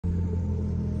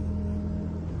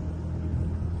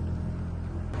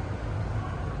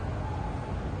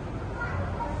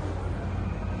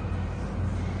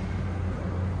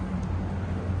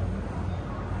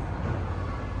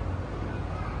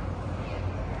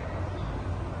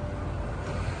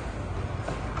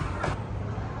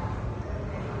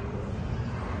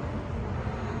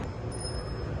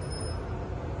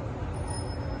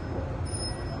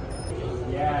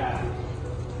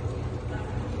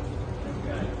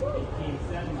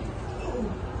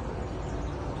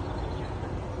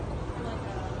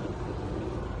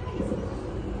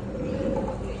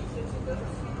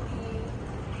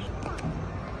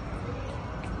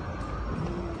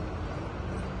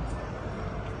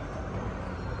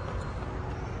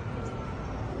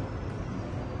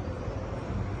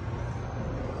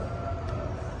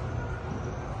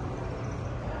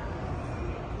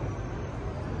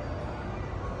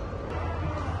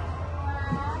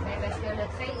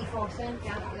il fonctionne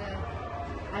quand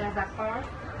à la vapeur.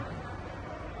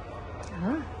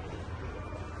 Hein?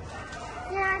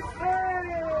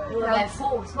 Ben,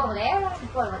 faux, c'est pas vrai, là.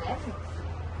 C'est pas vrai.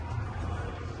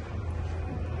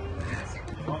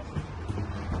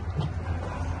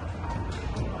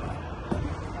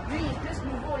 Lui, il est plus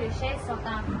nouveau, les chaises sont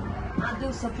en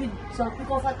deux, sont plus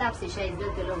confortables, ces chaises-là,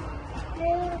 que l'autre.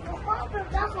 Mais pourquoi on peut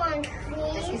pas rentrer?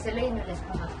 Parce que celle-là, il ne laisse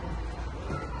pas rentrer.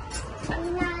 Il y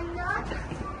en a un autre.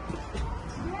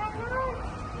 Il y en a un autre.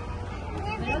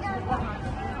 Mais là, tu peux pas rentrer.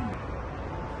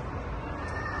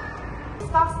 Se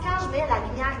passe quand je mets la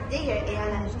lumière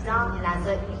dans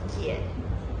l'azote liquide.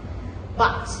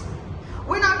 But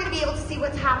we're not going to be able to see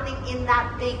what's happening in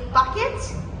that big bucket.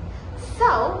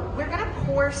 So we're going to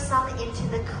pour some into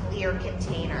the clear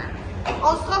container.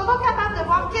 On ne sera pas capable de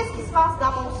voir qu'est-ce qui se passe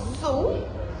dans mon seau.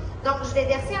 Donc je vais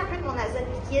verser un peu de mon azote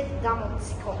liquide dans mon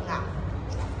petit contenant.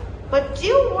 But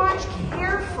do watch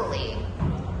carefully.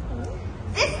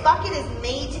 This bucket is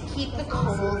made to keep the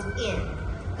cold in.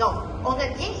 Donc, on a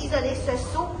bien isolé ce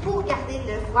seau pour garder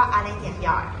le froid à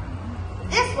l'intérieur.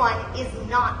 This one is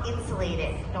not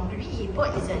insulated. Donc, lui, il n'est pas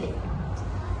isolé.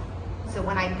 So,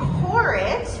 when I pour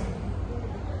it,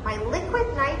 my liquid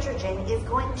nitrogen is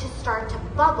going to start to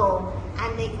bubble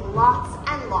and make lots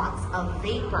and lots of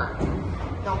vapor.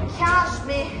 Donc, quand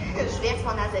je verse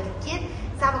mon azote liquide,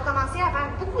 ça va commencer à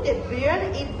faire beaucoup de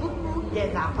bulles et beaucoup de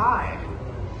vapeur.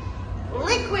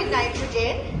 Liquid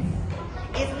nitrogen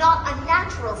is not a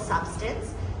natural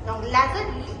substance. Donc, l'azote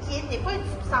liquide n'est pas une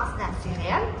substance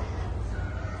naturelle.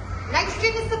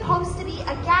 Nitrogen is supposed to be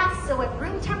a gas, so at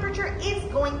room temperature it's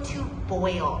going to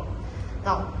boil.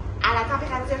 Donc, à la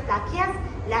température de la pièce,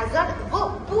 l'azote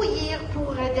va bouillir pour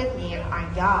redevenir un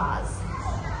gaz.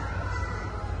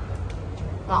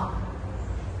 Bon,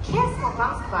 qu'est-ce qu'on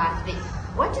pense qui va arriver?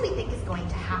 What do we think is going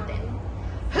to happen?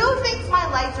 Who thinks my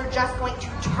lights are just going to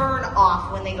turn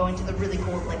off when they go into the really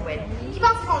cold liquid? Qui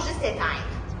pense qu'ils vont juste éteindre?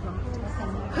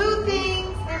 Who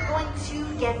thinks they're going to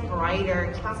get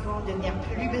brighter? Qui pense qu'ils vont devenir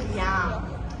plus brillants?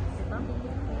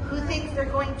 Who thinks they're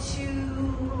going to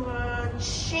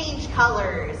change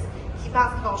colors? Qui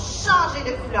pense qu'ils vont changer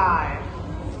de couleur?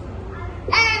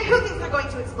 And who thinks they're going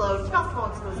to explode? Qui pense qu'ils vont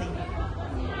exploser?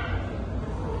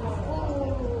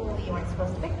 Ooh, you weren't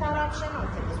supposed to pick that option. On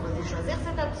était supposé choisir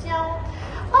cette option.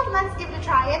 But let's give it a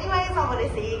try anyways. On va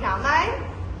l'essayer quand même.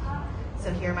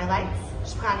 So here are my lights.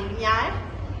 Je prends les lumières.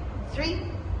 3,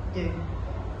 2,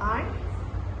 1.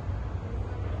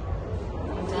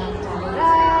 Dun, dun,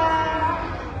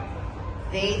 dun.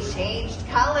 They changed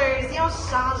colors. Ils ont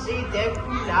changé de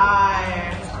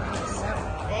couleur.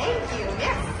 Thank you.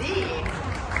 Merci.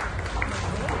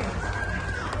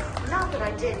 Not that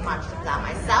I did much of that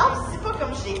myself. C'est pas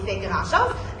comme j'ai fait grand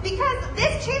chose. Because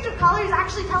this change of colors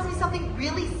actually tells me something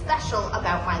really special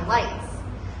about my lights.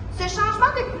 Ce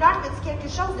changement de couleur me dit quelque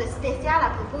chose de spécial à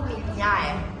propos de mes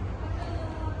lumières.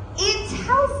 It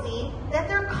tells me that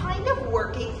they're kind of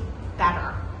working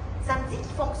better. Ça me dit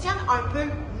qu'ils fonctionnent un peu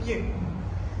mieux.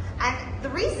 And the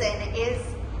reason is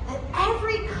that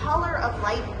every color of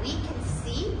light we can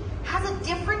see has a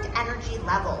different energy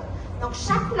level. Donc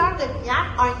chaque couleur de lumière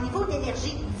a un niveau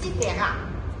d'énergie différent.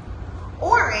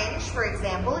 Orange, for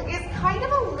example, is kind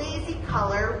of a lazy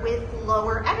color with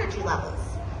lower energy levels.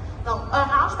 Donc,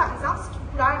 orange, par exemple, c'est une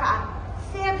couleur à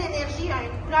faible énergie,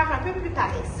 une couleur un peu plus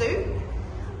paresseuse.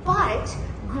 But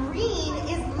green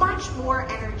is much more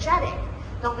energetic.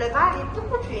 Donc, le vert est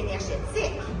beaucoup plus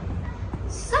énergétique.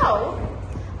 So,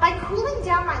 by cooling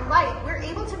down my light, we're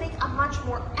able to make a much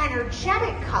more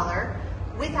energetic color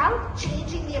without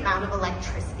changing the amount of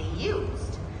electricity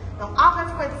used. Donc, en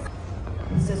refroidissant,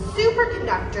 so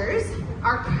superconductors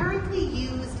are currently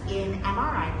used in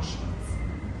MRI machines.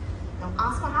 Donc,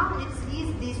 en ce moment, on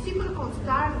utilise des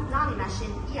superconducteurs dans les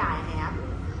machines IRM.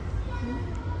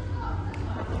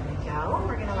 There we go.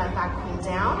 We're going to let that cool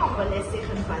down. On va laisser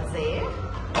refroidir.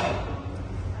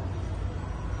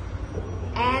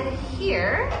 And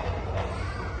here,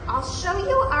 I'll show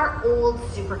you our old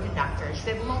superconductor. Je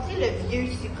vais vous montrer le vieux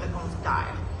superconducteur.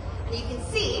 And you can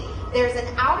see there's an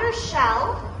outer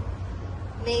shell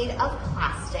made of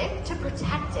plastic to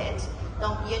protect it.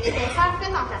 Donc, il y a une épaisseur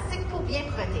faite en plastique pour bien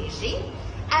protéger.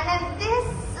 And then this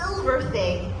silver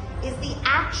thing is the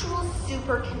actual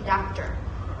superconductor.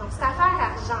 Donc, cette affaire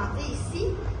argentée ici,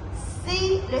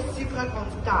 c'est le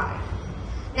superconducteur.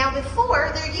 Now,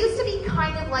 before, there used to be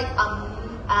kind of like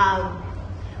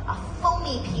a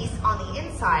foamy piece on the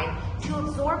inside to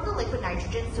absorb the liquid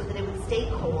nitrogen so that it would stay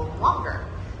cold longer.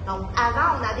 Donc,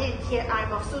 avant, on avait un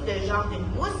morceau de genre d'une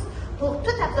mousse pour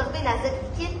tout absorber l'azote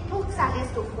liquide pour que ça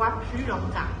reste au froid plus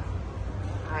longtemps.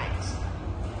 All right.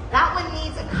 That one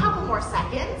needs a couple more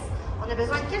seconds. On a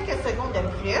besoin de quelques secondes de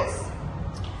plus.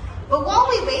 But while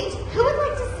we wait, who would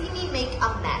like to see me make a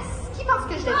mess? Qui pense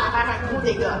que je devrais faire un gros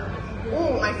dégât?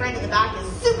 Oh, my friend in the back is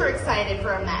super excited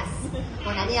for a mess.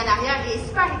 Mon ami en arrière, il est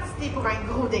super excité pour un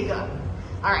gros dégât.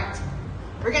 All right,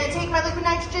 we're gonna take my liquid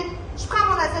nitrogen. Je prends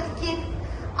mon azote liquide.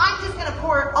 I'm just gonna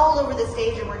pour it all over the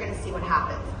stage and we're gonna see what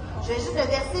happens. Je vais juste le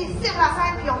verser sur la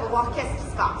scène puis on va voir qu'est-ce qui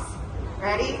se passe.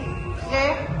 Ready?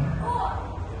 Prêt?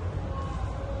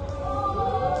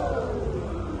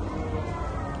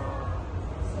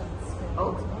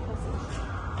 Oh.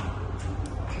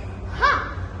 Huh.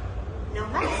 No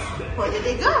mess. Pas de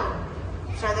dégâts.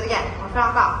 Try that again. On fait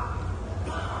encore.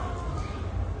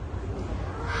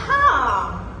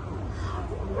 Huh.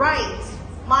 Right.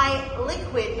 My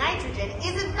liquid nitrogen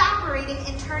is evaporating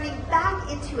and turning back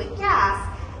into a gas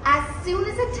as soon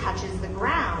as it touches the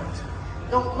ground.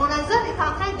 Donc, mon azote est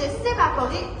en train de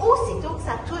s'évaporer aussitôt que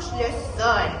ça touche le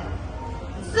sol.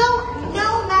 So,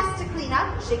 no mess to clean up.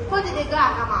 J'ai pas de dégâts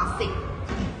à ramasser.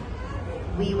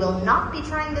 We will not be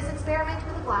trying this experiment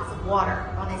with a glass of water.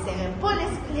 On n'essaierait pas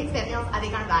l'expérience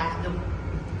avec un verre d'eau.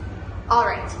 All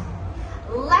right.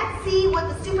 Let's see what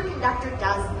the superconductor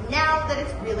does now that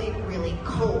it's really, really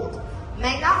cold.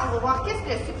 Maintenant, on va voir qu'est-ce que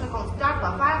le superconducteur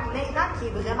va faire maintenant qu'il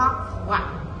est vraiment froid.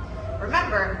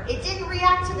 Remember, it didn't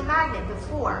react to the magnet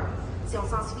before. Si on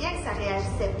s'en souvient que ça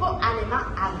réagissait pas à l'aimant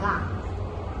avant.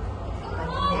 But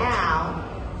now,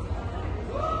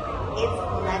 it's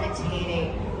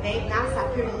levitating. Maintenant, ça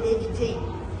peut léviter.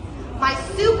 My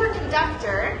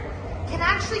superconductor can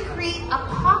actually create a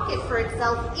pocket for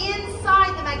itself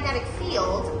inside the magnetic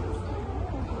field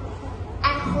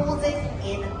and holds it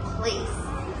in place.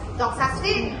 Donc, ça se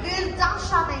fait une bulle dans le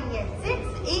champ magnétique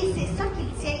et c'est ça qui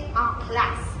le tient en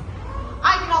place.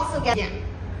 I can also get in.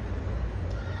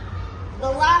 The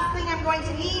last thing I'm going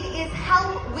to need is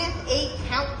help with a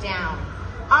countdown.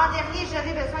 En dernier,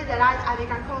 j'aurai besoin de l'aide avec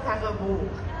un compte à rebours.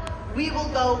 We will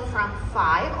go from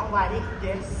 5, on va aller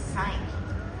de 5.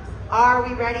 Are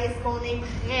we ready? Est-ce qu'on est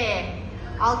prêt?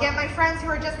 I'll get my friends who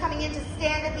are just coming in to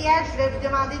stand at the edge. Je vais vous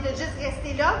demander de juste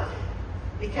rester là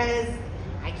because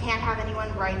I can't have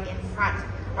anyone right in front.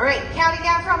 All right, counting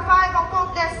down from 5, on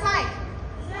compte de 5.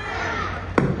 5,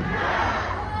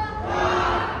 4,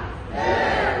 3, 2,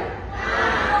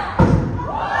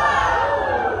 1.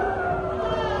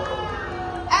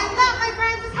 And that, my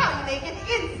friends, is how you make an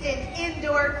instant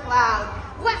indoor cloud.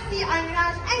 Voici un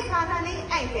nuage instantané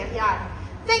intérieur.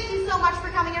 Thank you so much for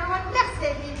coming, everyone. Merci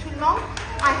d'être venu, tout le monde.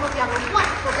 I hope you have a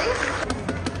wonderful day.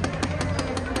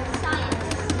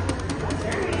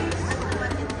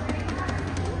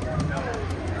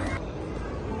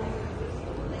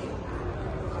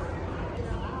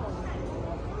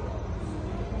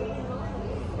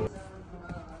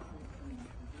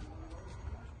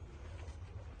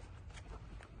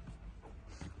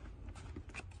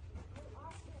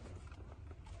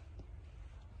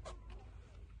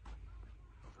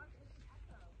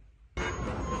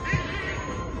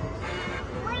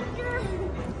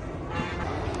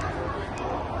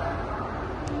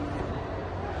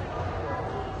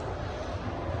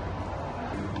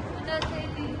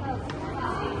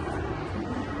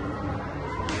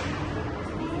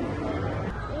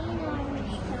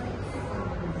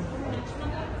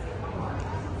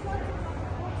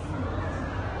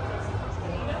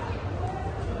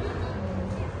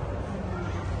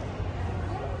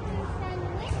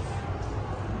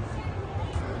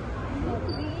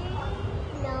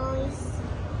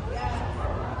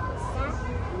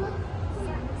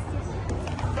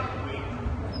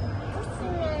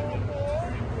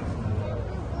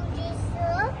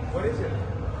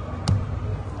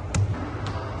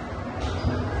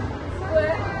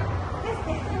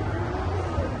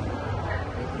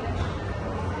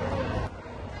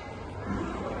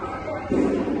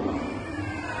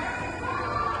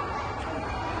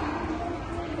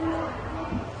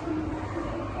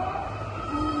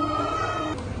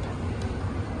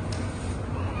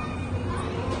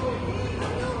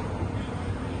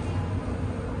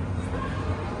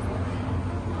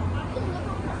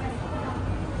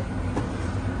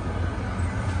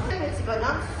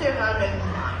 Sera le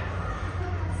mineur.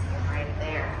 Right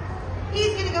there.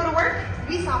 He's going to go to work.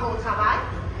 Lui s'en va au travail.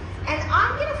 And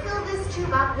I'm going to fill this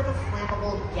tube up with a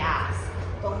flammable gas.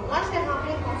 Donc moi, je vais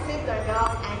remplir mon tube d'un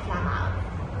gaz inflammable.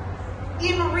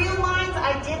 In real lines,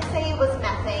 I did say it was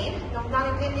methane. Donc dans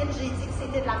les vraies mines, j'ai dit que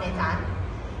c'était de la méthane.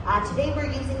 Today we're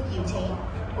using butane.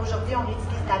 Aujourd'hui, on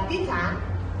utilise la butane.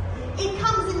 It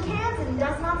comes in cans and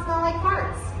does not smell like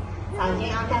parts. Ça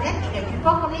vient en canette et ne pue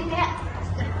pas comme les pets.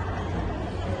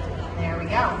 There we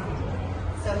go.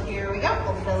 So here we go.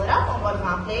 We'll fill it up. On va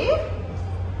remplir.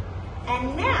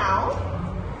 And now,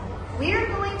 we're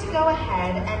going to go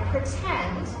ahead and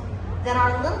pretend that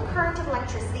our little current of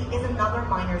electricity is another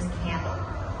miner's candle.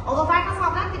 On va faire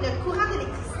semblant que notre courant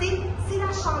d'électricité, c'est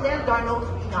la chandelle d'un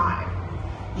autre mineur.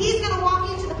 He's going to walk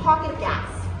into the pocket of gas.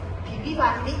 Puis lui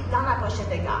va arriver dans la pochette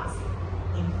de gaz.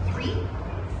 In 3,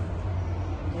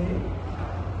 2,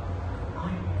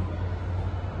 1.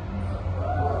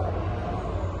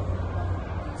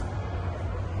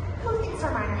 Who thinks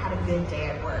our miner had a good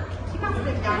day at work? Qui pense que tu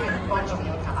as une bonne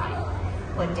journée au travail?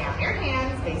 Put down your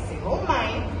hands, baissez vos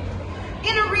mains.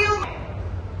 In a real way.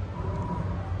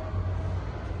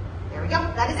 There we go.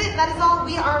 That is it. That is all.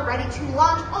 We are ready to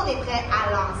launch. On est prêt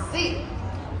à lancer.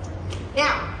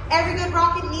 Now, every good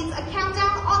rocket needs a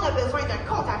countdown. On a besoin d'un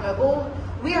compte à rebours.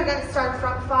 We are going to start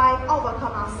from 5. On va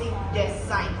commencer de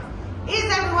 5. Is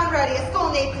everyone ready? Est-ce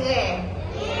qu'on est prêt?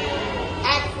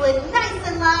 Excellent. Nice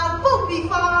and loud. Beaucoup plus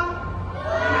fort.